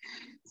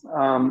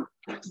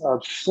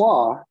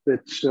slaw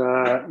that's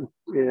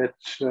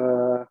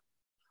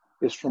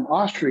it's from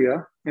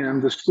Austria,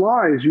 and the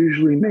slaw is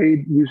usually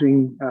made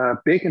using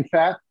bacon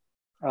fat,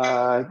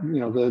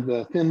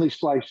 the thinly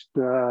sliced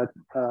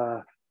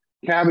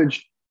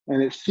cabbage,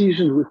 and it's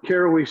seasoned with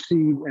caraway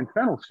seed and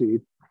fennel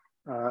seed,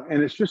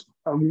 and it's just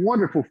a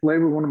wonderful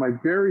flavor. One of my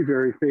very,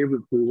 very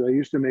favorite foods. I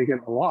used to make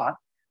it a lot.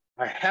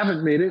 I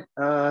haven't made it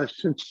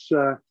since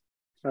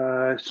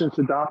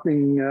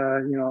adopting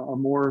a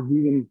more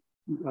vegan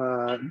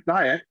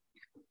diet,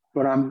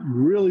 but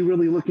I'm really,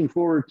 really looking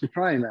forward to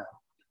trying that.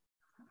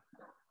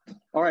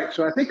 All right,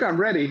 so I think I'm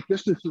ready.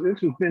 This has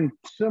been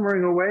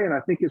simmering away, and I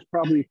think it's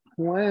probably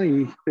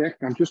plenty thick.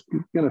 I'm just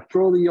going to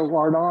throw the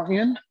lardon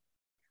in.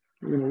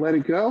 We're going to let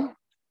it go.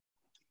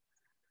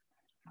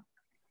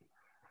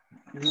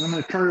 And then I'm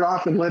going to turn it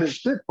off and let it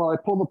sit while I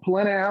pull the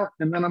polenta out,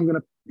 and then I'm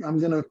going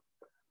to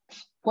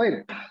plate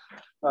it.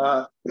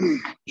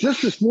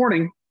 Just this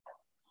morning,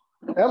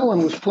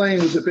 Evelyn was playing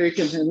with the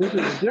bacon, and this is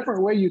a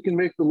different way you can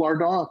make the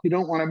lardon if you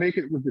don't want to make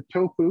it with the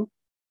tofu.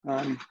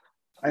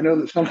 I know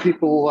that some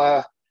people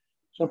have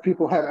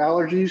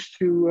allergies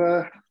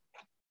to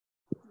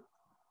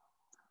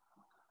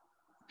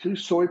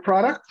soy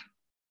product,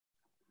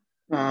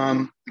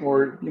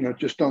 or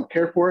just don't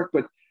care for it.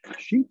 But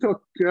she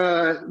took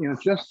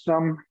just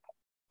some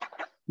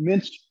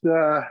minced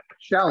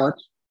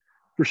shallots.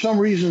 For some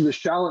reason, the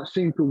shallots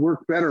seem to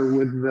work better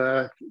with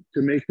to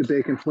make the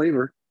bacon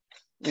flavor.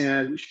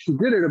 And she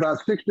did it about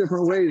 6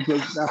 different ways,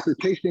 but after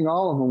tasting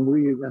all of them,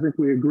 I think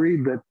we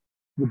agreed that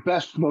the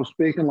best, most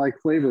bacon-like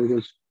flavor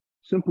was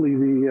simply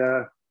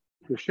the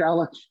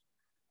shallots.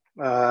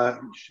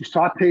 She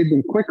sauteed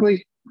them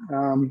quickly,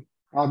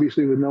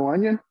 obviously with no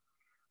onion.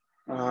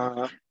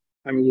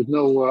 With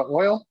no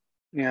oil,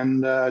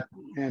 and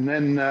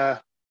then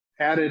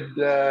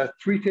added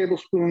 3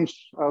 tablespoons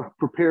of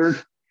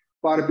prepared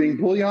bada bing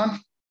bouillon,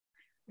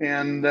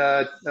 and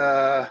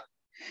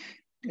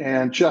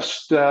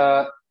just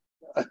a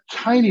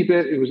tiny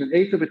bit. It was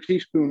 1/8 of a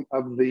teaspoon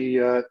of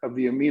the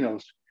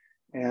aminos,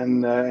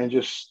 and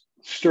just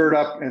stirred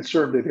up and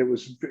served it.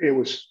 It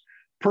was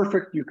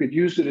perfect. You could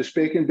use it as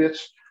bacon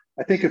bits.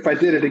 I think if I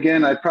did it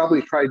again, I'd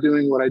probably try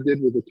doing what I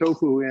did with the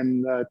tofu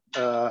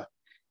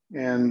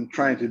and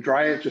trying to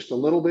dry it just a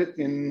little bit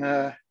in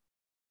the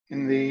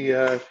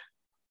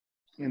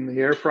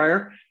air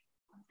fryer.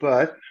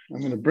 But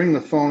I'm going to bring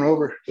the phone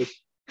over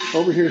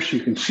here so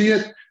you can see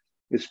it.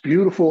 It's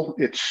beautiful.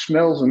 It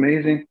smells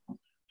amazing.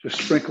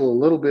 Just sprinkle a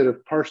little bit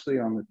of parsley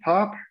on the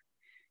top.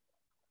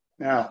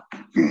 Now,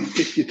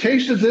 if you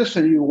tasted this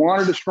and you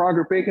wanted a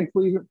stronger bacon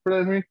flavor,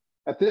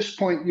 at this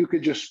point, you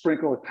could just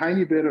sprinkle a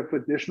tiny bit of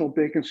additional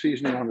bacon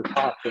seasoning on the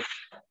top. But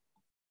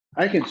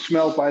I can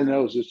smell by the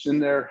nose. It's in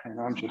there,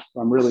 and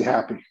I'm really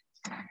happy.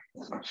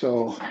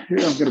 So here,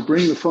 I'm going to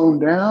bring the phone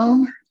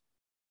down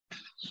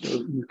so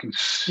you can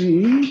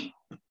see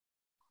the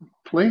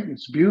plate.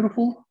 It's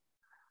beautiful,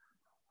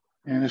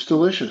 and it's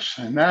delicious.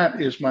 And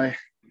that is my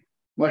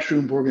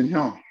mushroom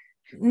bourguignon.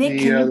 Nick,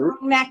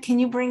 can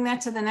you bring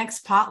that to the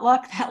next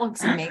potluck? That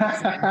looks amazing.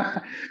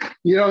 I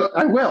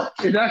will.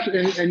 It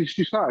actually, and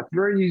you saw it's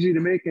very easy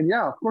to make, and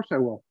yeah, of course I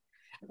will.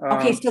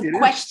 Okay, so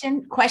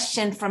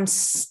question from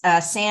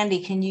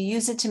Sandy: can you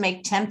use it to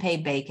make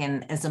tempeh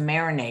bacon as a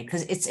marinade?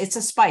 Because it's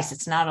a spice;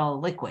 it's not a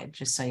liquid.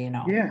 Just so you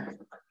know.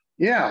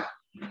 Yeah.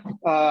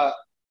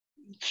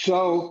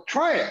 So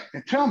try it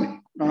and tell me.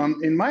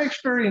 In my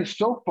experience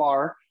so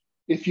far,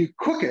 if you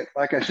cook it,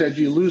 like I said,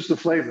 you lose the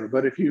flavor.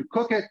 But if you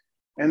cook it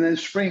and then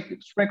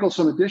sprinkle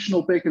some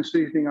additional bacon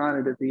seasoning on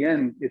it at the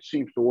end, it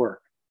seems to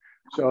work.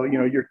 So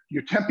your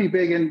tempeh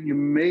bacon, you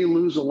may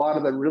lose a lot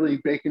of the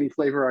really bacony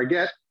flavor I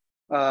get.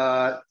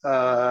 And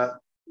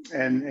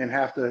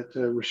have to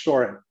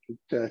restore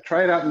it.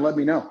 Try it out and let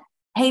me know.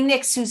 Hey,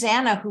 Nick,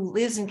 Susanna, who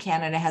lives in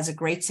Canada, has a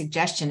great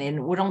suggestion, and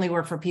it would only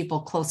work for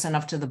people close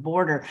enough to the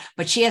border,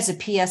 but she has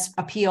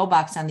a PO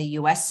box on the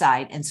US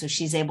side, and so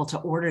she's able to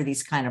order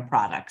these kind of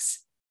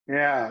products.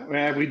 Yeah,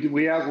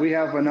 we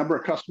have a number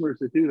of customers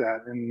that do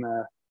that, and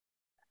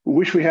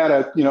wish we had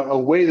a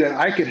way that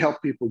I could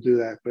help people do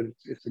that, but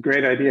it's a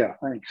great idea.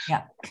 Thanks.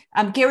 Yeah.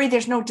 Gary,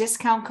 there's no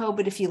discount code,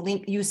 but if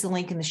you use the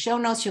link in the show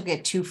notes, you'll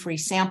get 2 free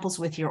samples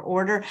with your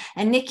order.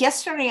 And Nick,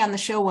 yesterday on the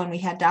show, when we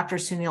had Dr.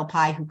 Sunil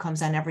Pai, who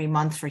comes on every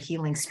month for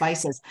Healing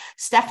Spices,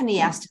 Stephanie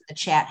asked in the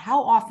chat,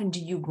 how often do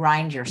you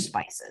grind your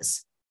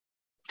spices?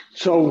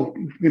 So,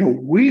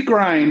 we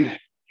grind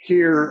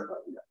here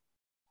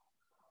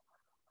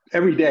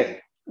every day.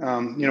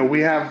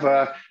 We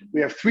have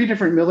 3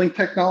 different milling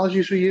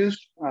technologies we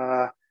use.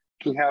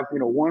 We have,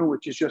 one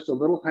which is just a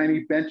little tiny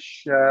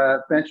bench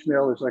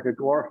mill. It's like a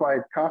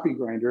glorified coffee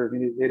grinder. I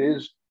mean, it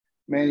is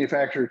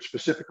manufactured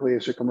specifically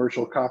as a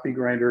commercial coffee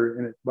grinder,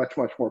 and it's much,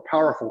 much more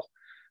powerful.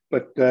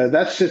 But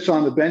that sits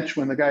on the bench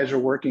when the guys are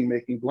working,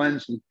 making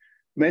blends. And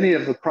many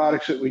of the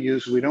products that we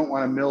use, we don't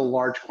want to mill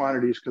large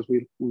quantities because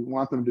we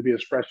want them to be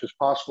as fresh as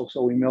possible.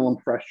 So we mill them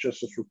fresh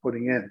just as we're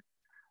putting in.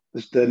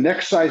 The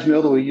next size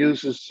mill that we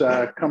use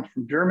comes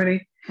from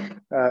Germany.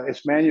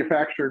 It's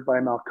manufactured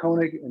by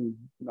Mahlkönig, and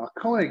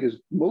Mahlkönig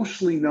is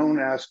mostly known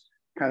as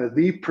kind of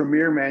the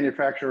premier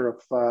manufacturer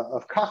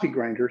of coffee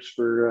grinders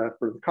for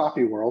the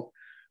coffee world.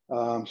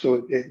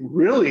 So it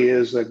really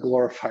is a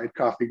glorified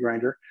coffee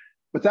grinder,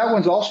 but that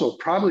one's also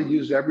probably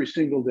used every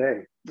single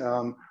day.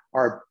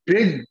 Our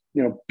big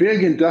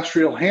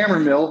industrial hammer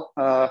mill,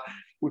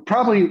 we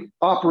probably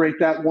operate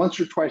that once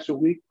or twice a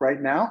week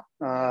right now,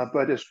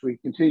 but as we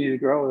continue to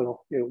grow,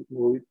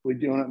 we'll be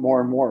doing it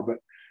more and more. But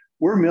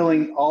we're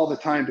milling all the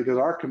time because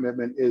our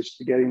commitment is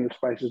to getting the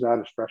spices out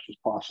as fresh as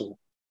possible.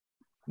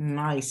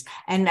 Nice.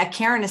 And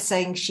Karen is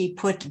saying she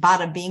put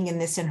bada bing in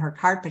this in her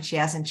cart, but she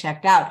hasn't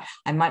checked out.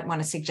 I might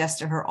want to suggest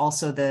to her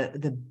also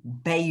the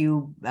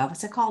Bayou,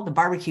 what's it called? The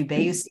barbecue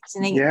Bayou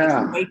seasoning. It makes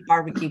Yeah. great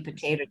barbecue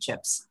potato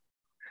chips.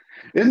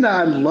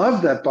 I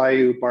love that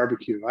Bayou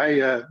barbecue.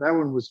 That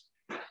one was,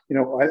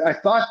 I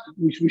thought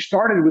we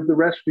started with the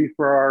recipe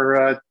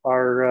for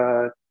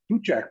our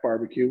boot jack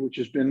barbecue, which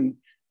has been,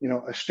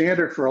 a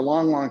standard for a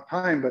long, long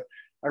time. But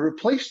I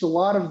replaced a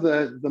lot of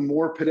the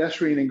more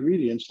pedestrian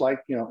ingredients,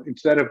 like,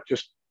 instead of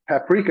just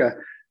paprika,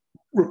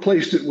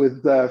 replaced it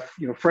with,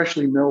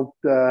 freshly milled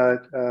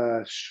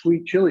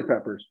sweet chili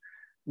peppers.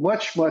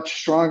 Much, much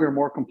stronger,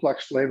 more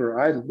complex flavor.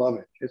 I love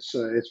it.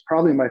 It's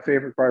probably my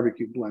favorite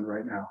barbecue blend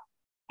right now.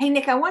 Hey,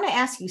 Nick, I want to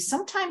ask you,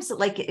 sometimes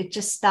it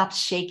just stops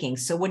shaking.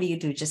 So what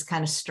do? Just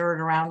kind of stir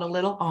it around a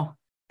little? Oh,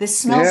 this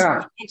smells,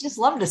 Yeah. I just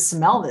love to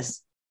smell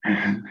this.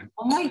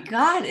 Oh my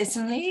God, it's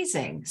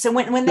amazing. So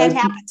when that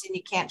happens and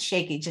you can't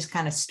shake it, just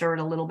kind of stir it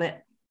a little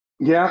bit.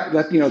 Yeah,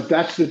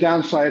 that's the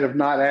downside of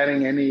not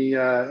adding any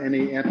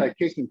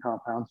anti-caking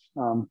compounds.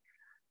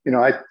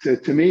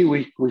 To me,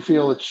 we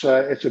feel it's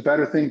a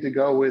better thing to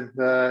go with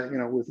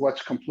with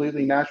what's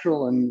completely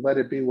natural and let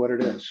it be what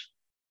it is.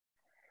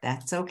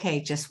 That's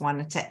okay. Just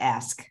wanted to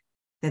ask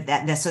so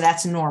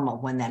that's normal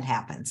when that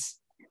happens.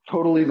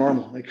 Totally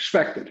normal,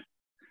 expected.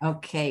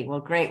 Okay, well,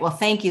 great. Well,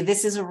 thank you.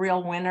 This is a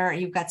real winner.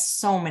 You've got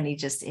so many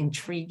just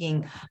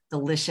intriguing,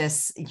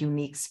 delicious,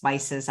 unique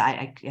spices.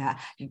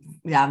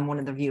 One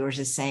of the viewers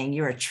is saying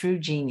you're a true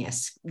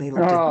genius. I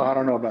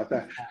don't know about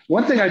that.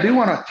 One thing I do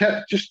want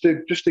to just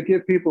to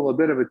give people a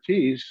bit of a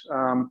tease.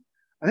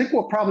 I think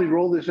we'll probably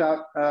roll this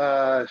out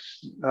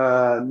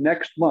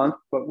next month,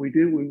 but we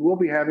will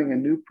be having a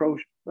new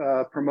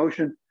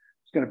promotion.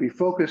 It's going to be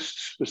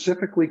focused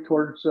specifically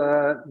towards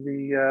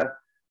the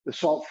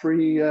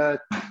salt-free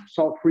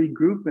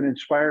group and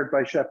inspired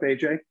by Chef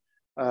AJ.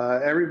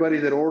 Everybody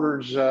that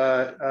orders,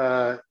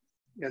 at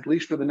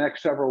least for the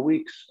next several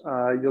weeks,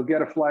 you'll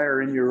get a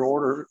flyer in your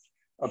order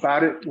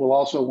about it. We'll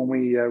also, when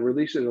we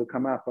release it, it'll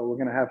come out, but we're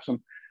going to have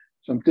some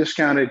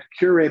discounted,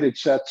 curated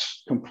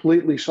sets,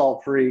 completely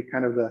salt-free,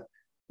 kind of the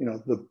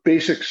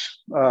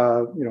basics,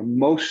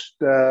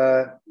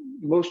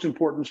 most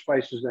important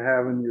spices to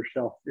have in your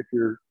shelf if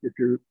you're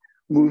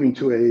moving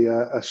to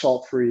a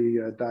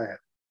salt-free diet.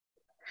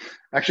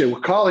 Actually,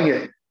 we're calling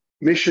it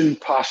Mission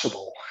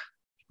Possible.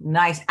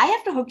 Nice. I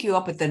have to hook you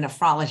up with the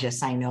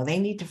nephrologists. I know they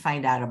need to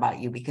find out about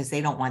you because they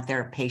don't want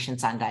their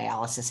patients on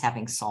dialysis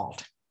having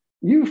salt.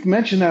 You've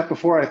mentioned that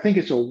before. I think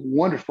it's a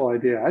wonderful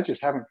idea. I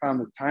just haven't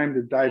found the time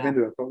to dive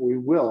into it, but we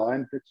will. I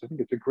think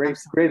it's a great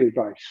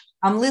advice.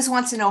 Liz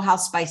wants to know how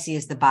spicy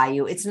is the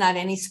Bayou. It's not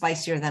any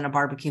spicier than a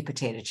barbecue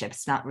potato chip.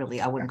 It's not really,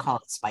 I wouldn't call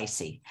it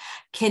spicy.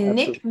 Can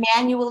Absolutely. Nick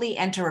manually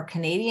enter a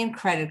Canadian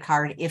credit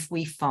card if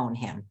we phone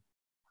him?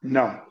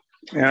 No.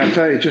 And I'll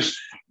tell you, just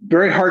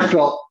very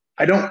heartfelt.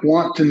 I don't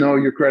want to know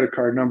your credit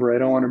card number. I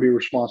don't want to be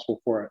responsible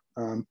for it.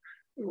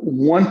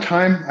 One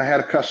time I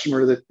had a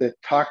customer that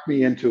talked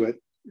me into it.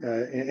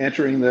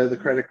 Entering the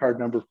credit card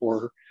number for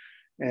her,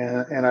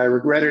 and I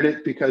regretted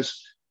it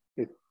because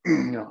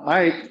I'm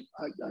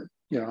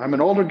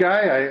an older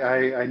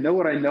guy. I know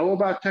what I know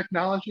about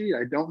technology.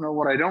 I don't know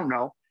what I don't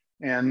know,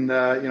 and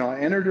I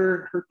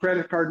entered her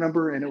credit card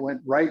number, and it went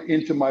right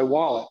into my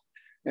wallet.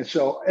 And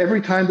so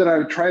every time that I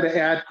would try to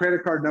add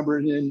credit card number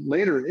in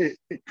later, it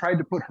tried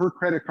to put her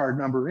credrit card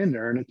number in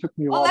there, and it took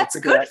me a while to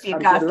figure out how to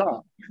get it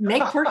off.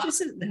 Nick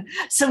purchases.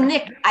 So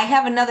Nick, I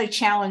have another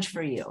challenge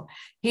for you.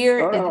 Here,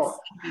 it's going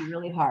to be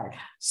really hard.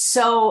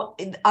 So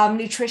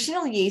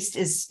nutritional yeast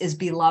is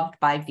beloved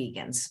by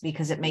vegans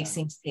because it makes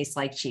things taste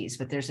like cheese.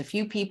 But there's a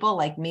few people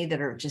like me that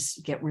are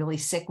just get really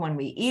sick when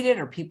we eat it,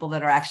 or people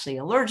that are actually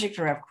allergic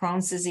or have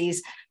Crohn's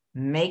disease.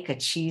 Make a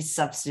cheese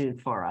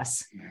substitute for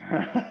us.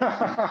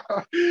 I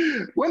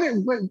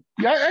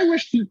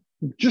wish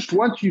just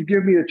once you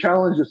give me a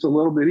challenge that's a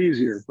little bit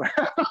easier.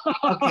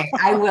 Okay,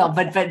 I will,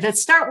 but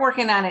let's start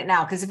working on it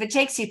now, because if it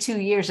takes you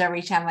 2 years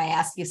every time I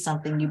ask you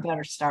something, you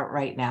better start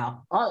right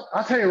now.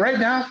 I'll tell you right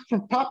now, from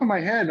the top of my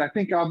head, I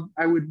think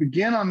I would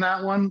begin on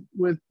that one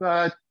with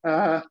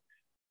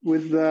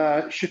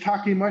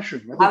shiitake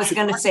mushroom. I was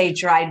going to say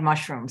dried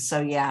mushrooms, so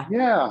yeah.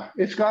 Yeah,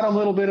 it's got a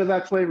little bit of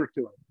that flavor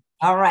to it.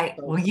 All right.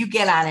 Well, you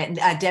get on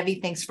it. Debbie,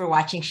 thanks for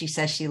watching. She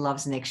says she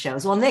loves Nick's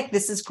shows. Well, Nick,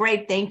 this is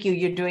great. Thank you.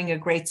 You're doing a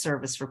great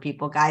service for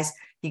people. Guys,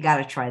 you got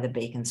to try the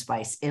bacon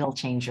spice. It'll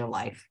change your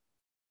life.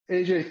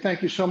 AJ,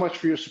 thank you so much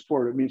for your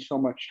support. It means so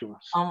much to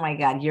us. Oh my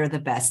God, you're the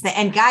best.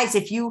 And guys,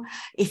 if you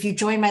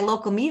join my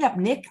local meetup,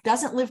 Nick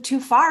doesn't live too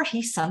far.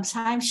 He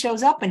sometimes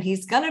shows up, and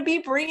he's going to be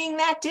bringing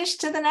that dish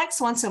to the next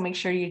one. So make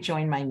sure you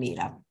join my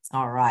meetup.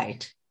 All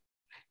right.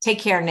 Take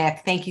care,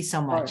 Nick. Thank you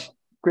so much. Right.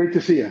 Great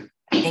to see you.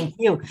 Thank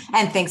you.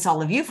 And thanks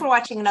all of you for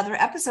watching another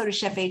episode of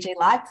Chef AJ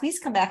Live. Please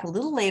come back a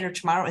little later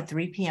tomorrow at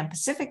 3 p.m.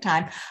 Pacific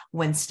time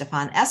when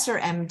Stefan Esser,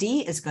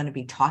 MD, is going to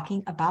be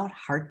talking about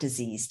heart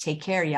disease. Take care, y'all.